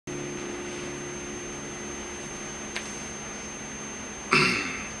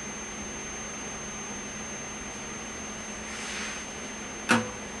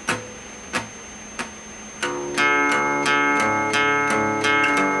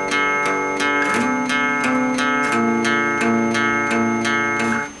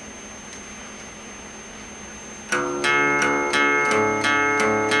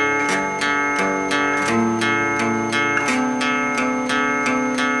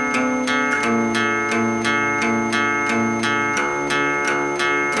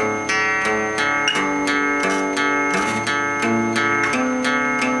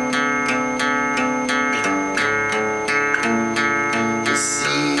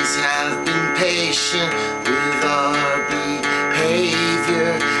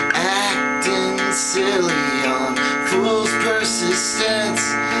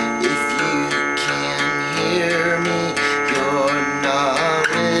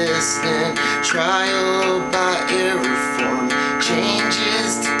listening. Trial by error form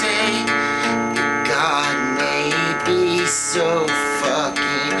changes today. God may be so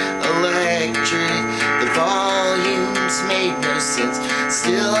fucking electric. The volumes made no sense.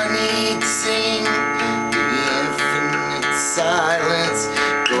 Still I need to sing the infinite silence,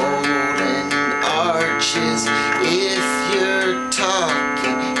 golden arches. If you're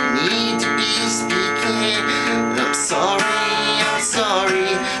talking, you need to be speaking. And I'm sorry,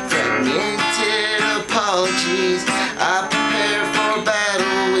 fragmented apologies. I prepare for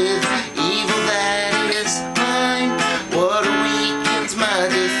battle with evil that is mine. What weakens my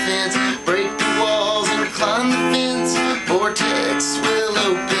defense? Break the walls and climb the fence. Vortex will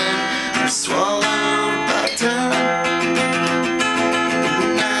open, I'm swallowed by time.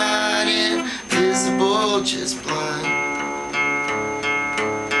 You're not invisible, just blind.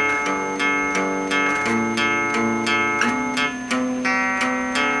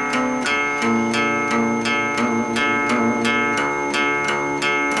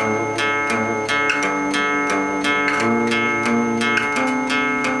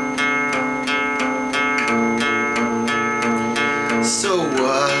 So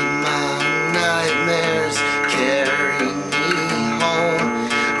what, my nightmares carry me home.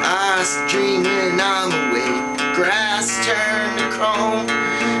 I was dreaming I'm awake, the grass turned to chrome.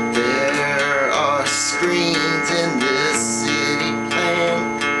 There are screens in this city plan.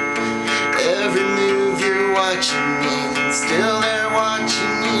 Every move you're watching me, and still they're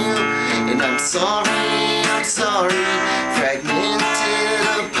watching you. And I'm sorry, fragmented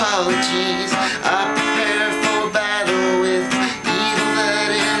apologies. I prepare for battle with evil that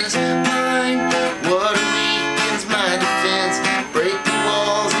is mine. What weakens my defense? Break the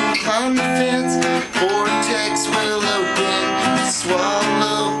walls and climb the fence. Vortex will open,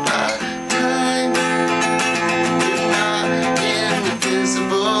 swallowed by time. You're not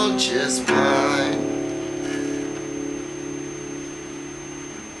invisible, just blind.